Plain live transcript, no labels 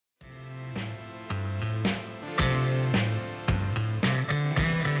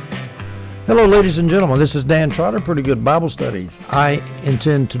Hello, ladies and gentlemen. This is Dan Trotter, Pretty Good Bible Studies. I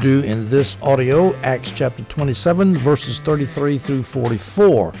intend to do in this audio Acts chapter 27, verses 33 through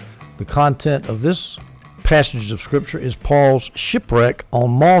 44. The content of this passage of Scripture is Paul's shipwreck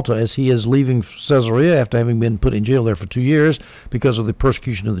on Malta as he is leaving Caesarea after having been put in jail there for 2 years because of the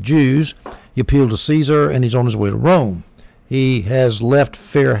persecution of the Jews. He appealed to Caesar, and he's on his way to Rome. He has left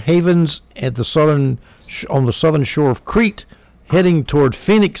Fair Havens on the southern shore of Crete, heading toward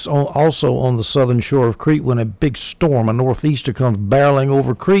Phoenix, also on the southern shore of Crete, when a big storm, a northeaster, comes barreling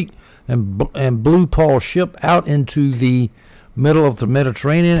over Crete and blew Paul's ship out into the middle of the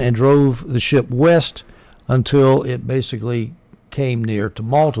Mediterranean and drove the ship west until it basically came near to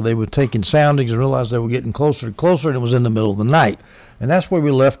Malta. They were taking soundings and realized they were getting closer and closer, and it was in the middle of the night. And that's where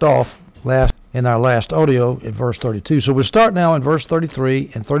we left off in our last audio at verse 32. So we'll start now in verse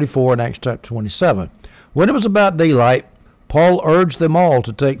 33 and 34 in Acts chapter 27. When it was about daylight, Paul urged them all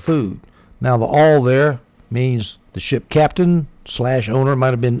to take food. Now the all there means the ship captain / owner.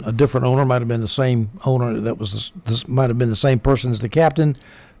 Might have been a different owner, might have been the same owner, this might have been the same person as the captain.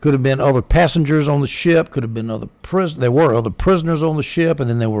 Could have been other passengers on the ship, could have been there were other prisoners on the ship, and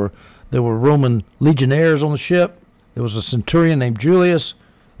then there were Roman legionnaires on the ship. There was a centurion named Julius,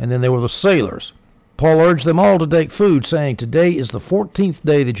 and then there were the sailors. Paul urged them all to take food, saying, "Today is the 14th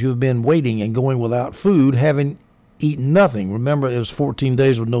day that you have been waiting and going without food, having eaten nothing." Remember, it was 14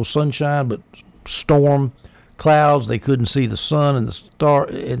 days with no sunshine, but storm, clouds. They couldn't see the sun and the star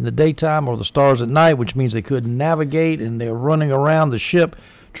in the daytime or the stars at night, which means they couldn't navigate, and they're running around the ship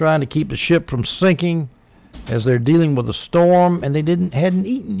trying to keep the ship from sinking as they're dealing with a storm, and they hadn't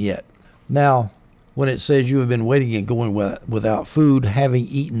eaten yet. Now, when it says you have been waiting and going without food, having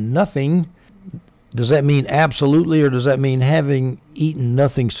eaten nothing, does that mean absolutely, or does that mean having eaten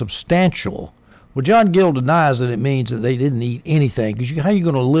nothing substantial? Well, John Gill denies that it means that they didn't eat anything, because how are you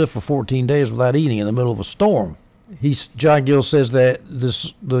going to live for 14 days without eating in the middle of a storm? John Gill says that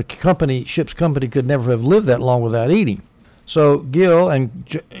the ship's company could never have lived that long without eating. So Gill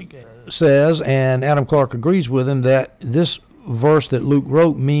says, and Adam Clark agrees with him, that this verse that Luke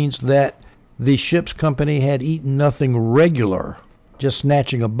wrote means that the ship's company had eaten nothing regular, just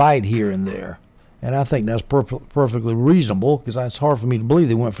snatching a bite here and there. And I think that's perfectly reasonable, because it's hard for me to believe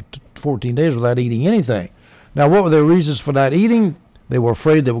they went for 14 days without eating anything. Now, what were their reasons for not eating? They were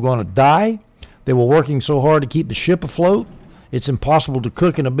afraid they were going to die. They were working so hard to keep the ship afloat. It's impossible to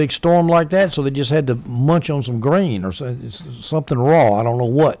cook in a big storm like that, so they just had to munch on some grain or something raw. I don't know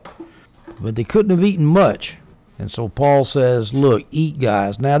what. But they couldn't have eaten much. And so Paul says, look, eat,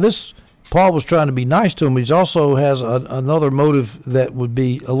 guys. Now, Paul was trying to be nice to him, but he also has another motive that would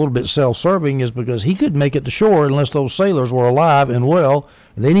be a little bit self-serving, is because he couldn't make it to shore unless those sailors were alive and well.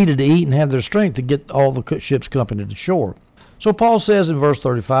 And they needed to eat and have their strength to get all the ship's company to shore. So Paul says in verse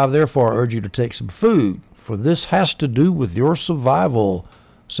 35, "Therefore I urge you to take some food, for this has to do with your survival,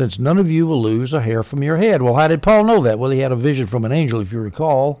 since none of you will lose a hair from your head." Well, how did Paul know that? Well, he had a vision from an angel, if you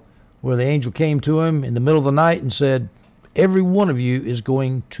recall, where the angel came to him in the middle of the night and said, "Every one of you is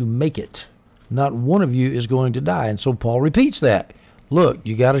going to make it. Not one of you is going to die." And so Paul repeats that. Look,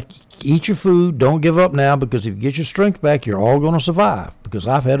 you got to eat your food. Don't give up now, because if you get your strength back, you're all going to survive, because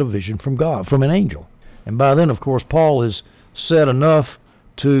I've had a vision from God, from an angel. And by then, of course, Paul has said enough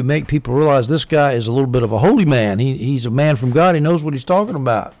to make people realize this guy is a little bit of a holy man. He's a man from God. He knows what he's talking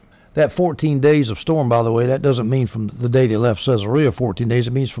about. That 14 days of storm, by the way, that doesn't mean from the day they left Caesarea 14 days.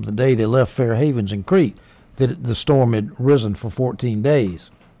 It means from the day they left Fair Havens in Crete that the storm had risen for 14 days.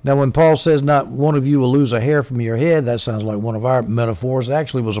 Now, when Paul says not one of you will lose a hair from your head, that sounds like one of our metaphors. It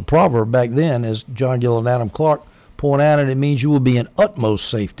actually was a proverb back then, as John Gill and Adam Clark point out, and it means you will be in utmost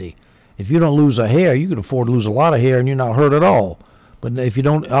safety. If you don't lose a hair, you can afford to lose a lot of hair and you're not hurt at all. But if you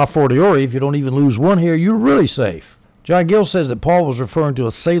don't, a fortiori, if you don't even lose one hair, you're really safe. John Gill says that Paul was referring to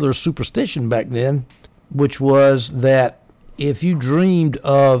a sailor's superstition back then, which was that if you dreamed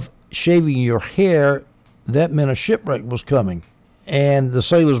of shaving your hair, that meant a shipwreck was coming. And the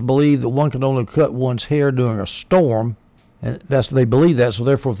sailors believed that one could only cut one's hair during a storm, and they believe that. So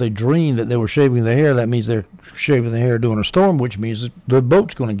therefore, if they dreamed that they were shaving their hair, that means they're shaving their hair during a storm, which means that the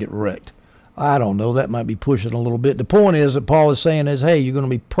boat's going to get wrecked. I don't know. That might be pushing a little bit. The point is that Paul is saying is, hey, you're going to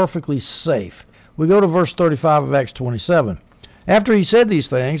be perfectly safe. We go to verse 35 of Acts 27. After he said these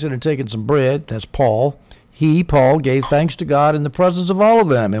things and had taken some bread, that's Paul, Paul, gave thanks to God in the presence of all of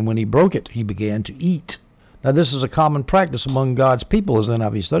them, and when he broke it, he began to eat. Now, this is a common practice among God's people, as the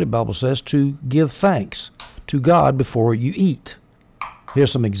NIV Study Bible says, to give thanks to God before you eat.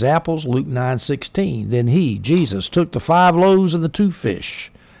 Here's some examples. Luke 9:16. Then he, Jesus, took the 5 loaves and the 2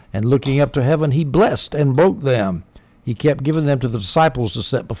 fish, and looking up to heaven, he blessed and broke them, He kept giving them to the disciples to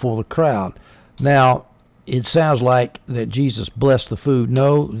set before the crowd. Now, it sounds like that Jesus blessed the food.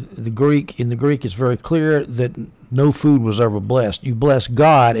 No, in the Greek it's very clear that no food was ever blessed. You bless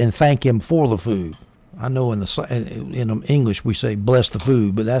God and thank Him for the food. I know in English we say bless the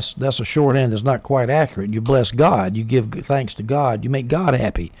food, but that's a shorthand that's not quite accurate. You bless God. You give thanks to God. You make God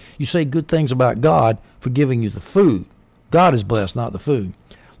happy. You say good things about God for giving you the food. God is blessed, not the food.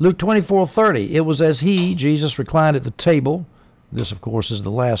 Luke 24:30. It was as he, Jesus, reclined at the table. This, of course, is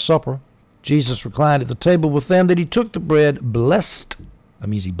the Last Supper. Jesus reclined at the table with them that he took the bread, blessed, that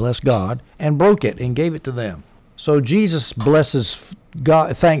means he blessed God, and broke it and gave it to them. So Jesus blesses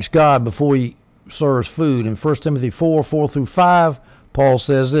God, thanks God before he serves food. In 1 Timothy 4:4-5, Paul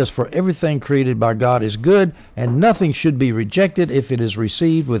says this, for everything created by God is good, and nothing should be rejected if it is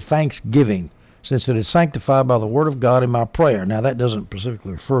received with thanksgiving, since it is sanctified by the word of God in my prayer. Now that doesn't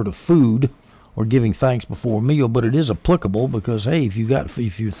specifically refer to food or giving thanks before a meal, but it is applicable because, hey, if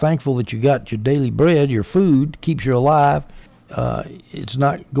you're thankful that you got your daily bread, your food keeps you alive, it's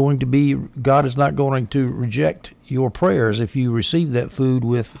not going to be, God is not going to reject your prayers if you receive that food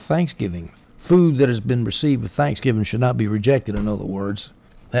with thanksgiving. Food that has been received with thanksgiving should not be rejected, in other words.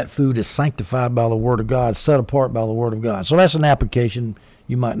 That food is sanctified by the Word of God, set apart by the Word of God. So that's an application.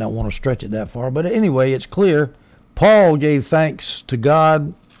 You might not want to stretch it that far, but anyway, it's clear. Paul gave thanks to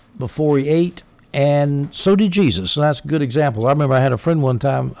God before he ate, and so did Jesus. So that's a good example. I remember I had a friend one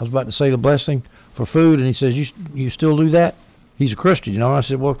time, I was about to say the blessing for food, and he says, you still do that? He's a Christian, you know. I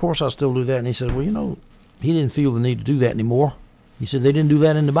said, well, of course I still do that. And he said, well, you know, he didn't feel the need to do that anymore. He said they didn't do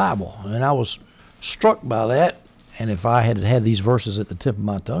that in the Bible. And I was struck by that. And if I had had these verses at the tip of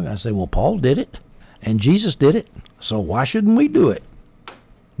my tongue, I'd say, well, Paul did it, and Jesus did it, so why shouldn't we do it?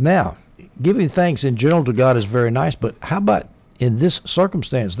 Now, giving thanks in general to God is very nice, but how about in this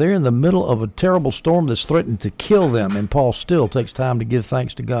circumstance? They're in the middle of a terrible storm that's threatened to kill them, and Paul still takes time to give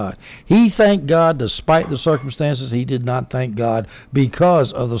thanks to God. He thanked God despite the circumstances. He did not thank God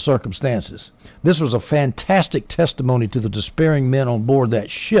because of the circumstances. This was a fantastic testimony to the despairing men on board that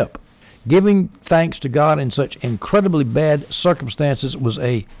ship. Giving thanks to God in such incredibly bad circumstances was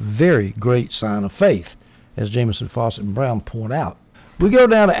a very great sign of faith, as Jamieson, Fawcett, and Brown point out. We go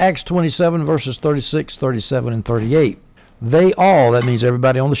down to Acts 27, verses 36, 37, and 38. They all, that means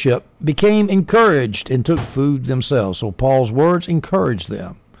everybody on the ship, became encouraged and took food themselves. So Paul's words encouraged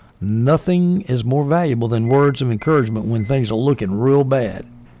them. Nothing is more valuable than words of encouragement when things are looking real bad.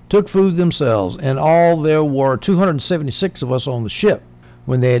 Took food themselves, and all there were 276 of us on the ship.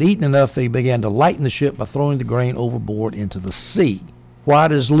 When they had eaten enough, they began to lighten the ship by throwing the grain overboard into the sea. Why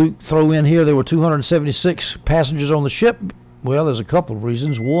does Luke throw in here there were 276 passengers on the ship? Well, there's a couple of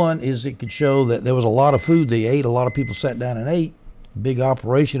reasons. One is it could show that there was a lot of food they ate. A lot of people sat down and ate. Big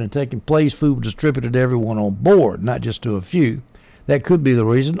operation had taken place. Food was distributed to everyone on board, not just to a few. That could be the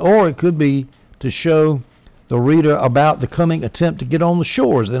reason. Or it could be to show the reader about the coming attempt to get on the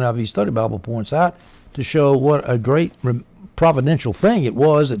shores. The NIV Study Bible points out to show what a great providential thing it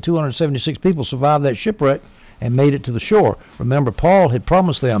was that 276 people survived that shipwreck and made it to the shore. Remember, Paul had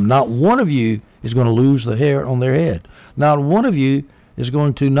promised them, not one of you is going to lose the hair on their head. Not one of you is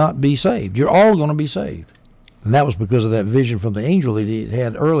going to not be saved. You're all going to be saved. And that was because of that vision from the angel that he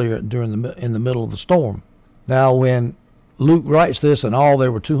had earlier in the middle of the storm. Now, when Luke writes this, and all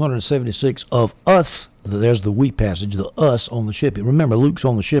there were 276 of us, there's the we passage, the us on the ship. Remember, Luke's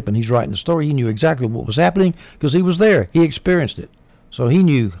on the ship and he's writing the story. He knew exactly what was happening because he was there. He experienced it. So he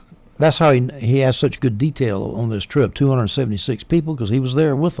knew. That's how he has such good detail on this trip. 276 people because he was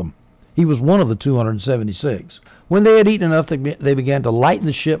there with them. He was one of the 276. When they had eaten enough, they began to lighten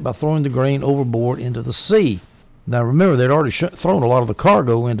the ship by throwing the grain overboard into the sea. Now remember, they'd already thrown a lot of the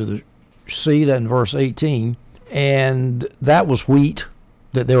cargo into the sea, that in verse 18, and that was wheat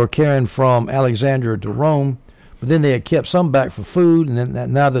that they were carrying from Alexandria to Rome. But then they had kept some back for food, and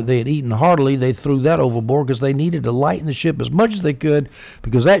then now that they had eaten heartily, they threw that overboard because they needed to lighten the ship as much as they could,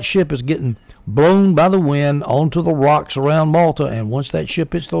 because that ship is getting blown by the wind onto the rocks around Malta, and once that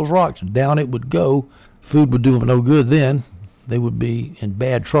ship hits those rocks, down it would go. Food would do them no good then. They would be in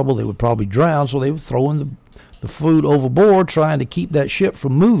bad trouble. They would probably drown, so they were throwing the food overboard, trying to keep that ship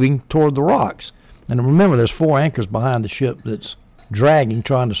from moving toward the rocks. And remember, there's 4 anchors behind the ship that's dragging,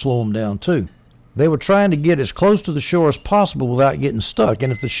 trying to slow them down too. They were trying to get as close to the shore as possible without getting stuck.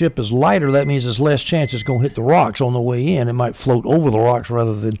 And if the ship is lighter, that means there's less chance it's going to hit the rocks on the way in. It might float over the rocks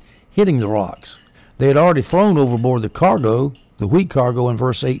rather than hitting the rocks. They had already thrown overboard the cargo, the wheat cargo in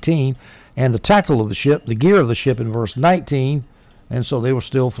verse 18, and the tackle of the ship, the gear of the ship in verse 19. And so they were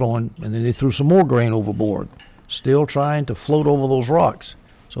still throwing, and then they threw some more grain overboard, still trying to float over those rocks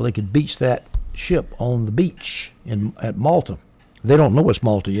so they could beach that ship on the beach at Malta. They don't know it's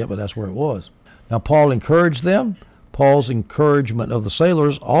Malta yet, but that's where it was. Now, Paul encouraged them. Paul's encouragement of the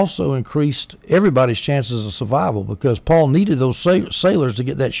sailors also increased everybody's chances of survival, because Paul needed those sailors to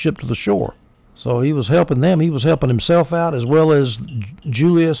get that ship to the shore. So he was helping them. He was helping himself out, as well as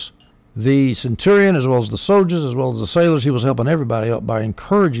Julius, the centurion, as well as the soldiers, as well as the sailors. He was helping everybody up by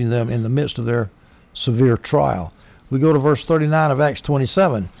encouraging them in the midst of their severe trial. We go to verse 39 of Acts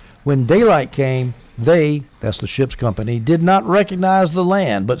 27. When daylight came, they, that's the ship's company, did not recognize the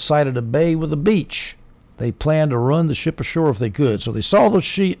land, but sighted a bay with a beach. They planned to run the ship ashore if they could. So they saw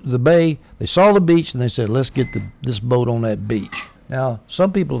the bay, they saw the beach, and they said, let's get this boat on that beach. Now,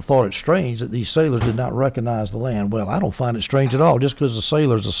 some people have thought it strange that these sailors did not recognize the land. Well, I don't find it strange at all. Just because a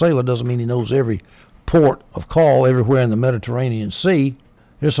sailor's a sailor doesn't mean he knows every port of call everywhere in the Mediterranean Sea.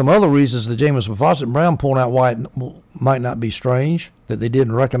 There's some other reasons that Jamieson, Fausset, and Brown point out why it might not be strange that they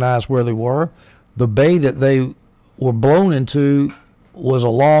didn't recognize where they were. The bay that they were blown into was a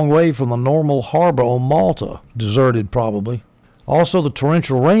long way from the normal harbor on Malta, deserted probably. Also, the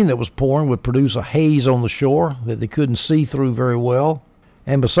torrential rain that was pouring would produce a haze on the shore that they couldn't see through very well.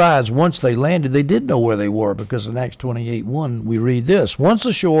 And besides, once they landed, they did know where they were, because in Acts 28:1 we read this. Once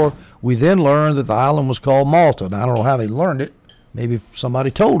ashore, we then learned that the island was called Malta. Now, I don't know how they learned it. Maybe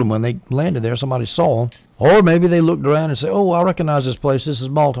somebody told them when they landed there, somebody saw them. Or maybe they looked around and said, oh, I recognize this place, this is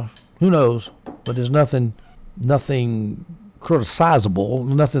Malta. Who knows? But there's nothing criticizable,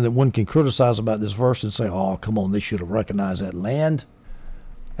 nothing that one can criticize about this verse and say, oh, come on, they should have recognized that land.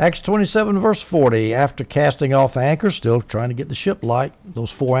 Acts 27, verse 40, after casting off anchors, still trying to get the ship light,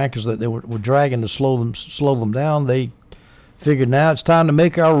 those 4 anchors that they were dragging to slow them down, they figured now it's time to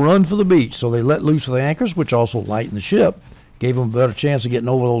make our run for the beach. So they let loose the anchors, which also lightened the ship, gave them a better chance of getting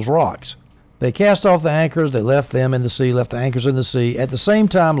over those rocks. They cast off the anchors, they left the anchors in the sea, at the same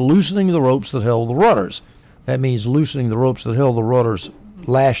time loosening the ropes that held the rudders. That means loosening the ropes that held the rudders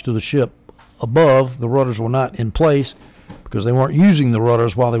lashed to the ship above. The rudders were not in place because they weren't using the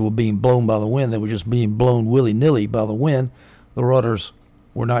rudders while they were being blown by the wind. They were just being blown willy-nilly by the wind. The rudders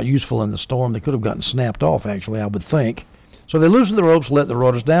were not useful in the storm. They could have gotten snapped off, actually, I would think. So they loosened the ropes, let the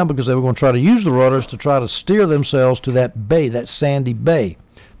rudders down, because they were going to try to use the rudders to try to steer themselves to that bay, that sandy bay.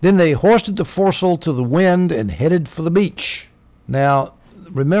 Then they hoisted the foresail to the wind and headed for the beach. Now,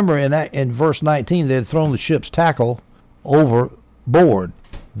 remember in verse 19, they had thrown the ship's tackle overboard.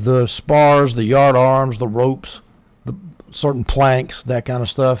 The spars, the yard arms, the ropes, the certain planks, that kind of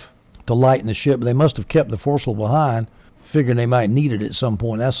stuff to lighten the ship. They must have kept the foresail behind, figuring they might need it at some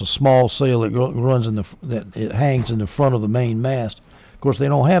point. That's a small sail that it hangs in the front of the main mast. Of course, they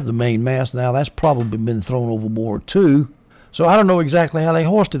don't have the main mast now. That's probably been thrown overboard too. So I don't know exactly how they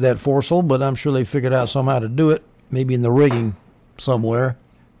hoisted that foresail, but I'm sure they figured out somehow to do it, maybe in the rigging somewhere.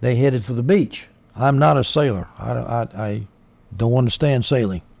 They headed for the beach. I'm not a sailor. I don't understand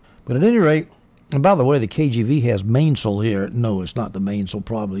sailing. But at any rate, and by the way, the KJV has mainsail here. No, it's not the mainsail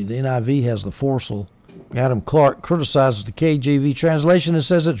probably. The NIV has the foresail. Adam Clark criticizes the KJV translation and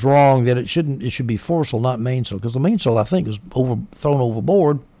says it's wrong, that it should be foresail, not mainsail, because the mainsail, I think, was thrown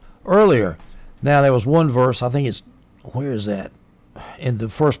overboard earlier. Now, there was one verse, I think it's, where is that? In the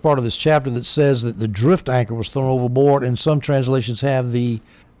first part of this chapter, that says that the drift anchor was thrown overboard, and some translations have the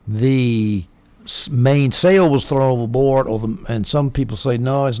main sail was thrown overboard, and some people say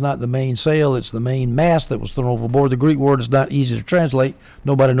no, it's not the main sail, it's the main mast that was thrown overboard. The Greek word is not easy to translate.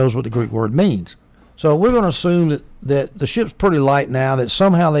 Nobody knows what the Greek word means. So we're going to assume that the ship's pretty light now, that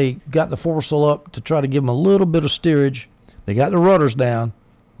somehow they got the foresail up to try to give them a little bit of steerage. They got the rudders down,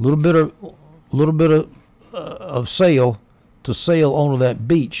 a little bit of sail to sail onto that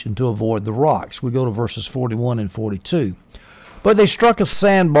beach and to avoid the rocks. We go to verses 41 and 42. But they struck a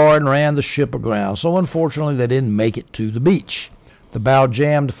sandbar and ran the ship aground, so unfortunately they didn't make it to the beach. The bow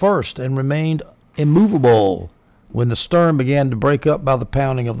jammed first and remained immovable when the stern began to break up by the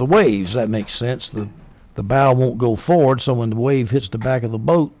pounding of the waves. That makes sense. The bow won't go forward, so when the wave hits the back of the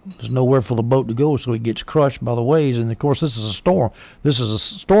boat, there's nowhere for the boat to go, so it gets crushed by the waves. And, of course, this is a storm. This is a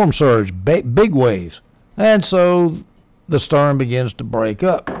storm surge, big waves. And so the stern begins to break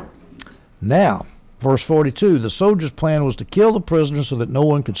up. Now, verse 42, the soldiers' plan was to kill the prisoners so that no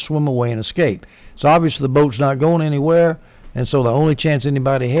one could swim away and escape. It's obvious the boat's not going anywhere, and so the only chance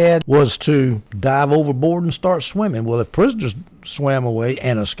anybody had was to dive overboard and start swimming. Well, if prisoners swam away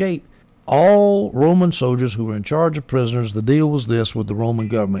and escaped, all Roman soldiers who were in charge of prisoners, the deal was this with the Roman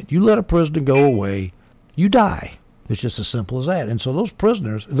government. You let a prisoner go away, you die. It's just as simple as that. And so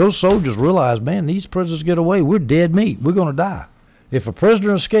those soldiers realized, man, these prisoners get away, we're dead meat, we're going to die. If a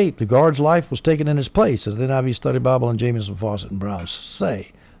prisoner escaped, the guard's life was taken in his place, as the NIV Study Bible and Jamieson, Fausset, and Brown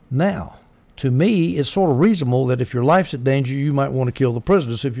say. Now, to me, it's sort of reasonable that if your life's in danger, you might want to kill the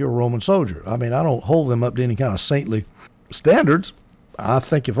prisoners if you're a Roman soldier. I mean, I don't hold them up to any kind of saintly standards. I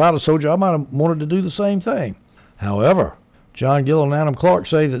think if I was a soldier, I might have wanted to do the same thing. However, John Gill and Adam Clark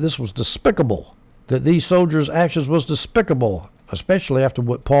say that this was despicable, that these soldiers' actions was despicable, especially after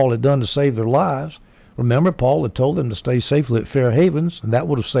what Paul had done to save their lives. Remember, Paul had told them to stay safely at Fair Havens, and that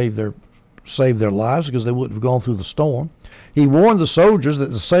would have saved their lives because they wouldn't have gone through the storm. He warned the soldiers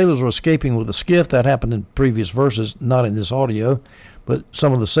that the sailors were escaping with the skiff. That happened in previous verses, not in this audio, but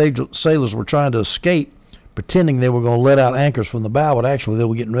some of the sailors were trying to escape, pretending they were going to let out anchors from the bow, but actually they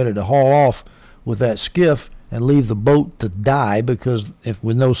were getting ready to haul off with that skiff and leave the boat to die, because if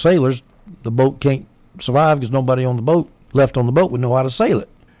with no sailors, the boat can't survive because nobody on the boat left on the boat would know how to sail it.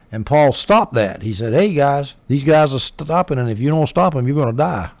 And Paul stopped that. He said, hey guys, these guys are stopping, and if you don't stop them, you're going to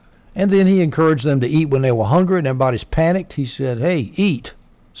die. And then he encouraged them to eat when they were hungry, and everybody's panicked. He said, hey, eat.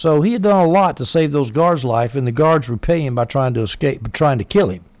 So he had done a lot to save those guards' life, and the guards repay him by trying to escape, but trying to kill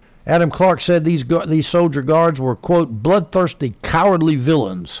him. Adam Clark said these soldier guards were, quote, bloodthirsty, cowardly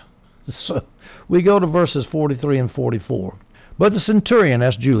villains. So we go to verses 43 and 44. But the centurion,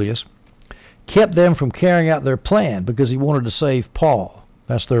 that's Julius, kept them from carrying out their plan because he wanted to save Paul.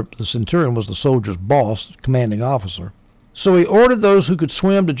 The centurion was the soldier's boss, commanding officer. So he ordered those who could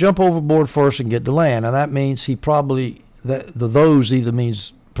swim to jump overboard first and get to land. And that means probably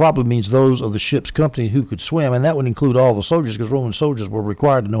means those of the ship's company who could swim, and that would include all the soldiers, because Roman soldiers were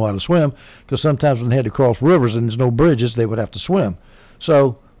required to know how to swim, because sometimes when they had to cross rivers and there's no bridges, they would have to swim.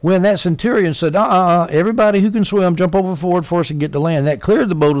 So when that centurion said, everybody who can swim, jump overboard first and get to land, that cleared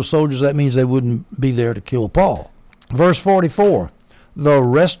the boat of soldiers. That means they wouldn't be there to kill Paul. Verse 44. The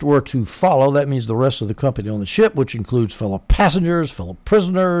rest were to follow. That means the rest of the company on the ship, which includes fellow passengers, fellow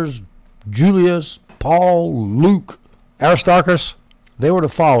prisoners, Julius, Paul, Luke, Aristarchus. They were to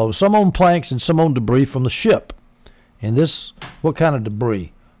follow, some on planks and some on debris from the ship. And this, what kind of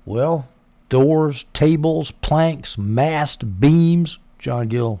debris? Well, doors, tables, planks, masts, beams. John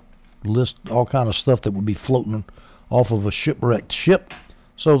Gill lists all kind of stuff that would be floating off of a shipwrecked ship.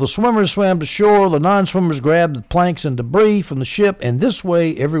 So the swimmers swam to shore, the non-swimmers grabbed the planks and debris from the ship, and this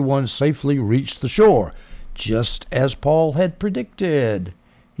way everyone safely reached the shore, just as Paul had predicted.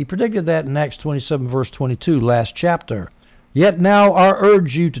 He predicted that in Acts 27, verse 22, last chapter. Yet now I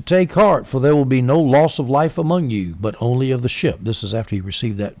urge you to take heart, for there will be no loss of life among you, but only of the ship. This is after he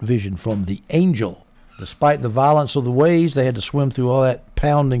received that vision from the angel. Despite the violence of the waves, they had to swim through all that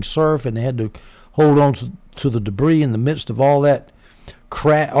pounding surf, and they had to hold on to the debris in the midst of all that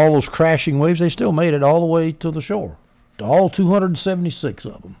all those crashing waves. They still made it all the way to the shore, to all 276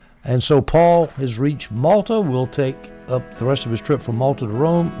 of them. And so Paul has reached Malta. We'll take up the rest of his trip from Malta to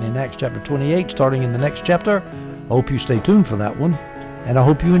Rome in Acts chapter 28, starting in the next chapter. I hope you stay tuned for that one, and I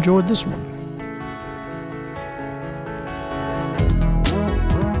hope you enjoyed this one.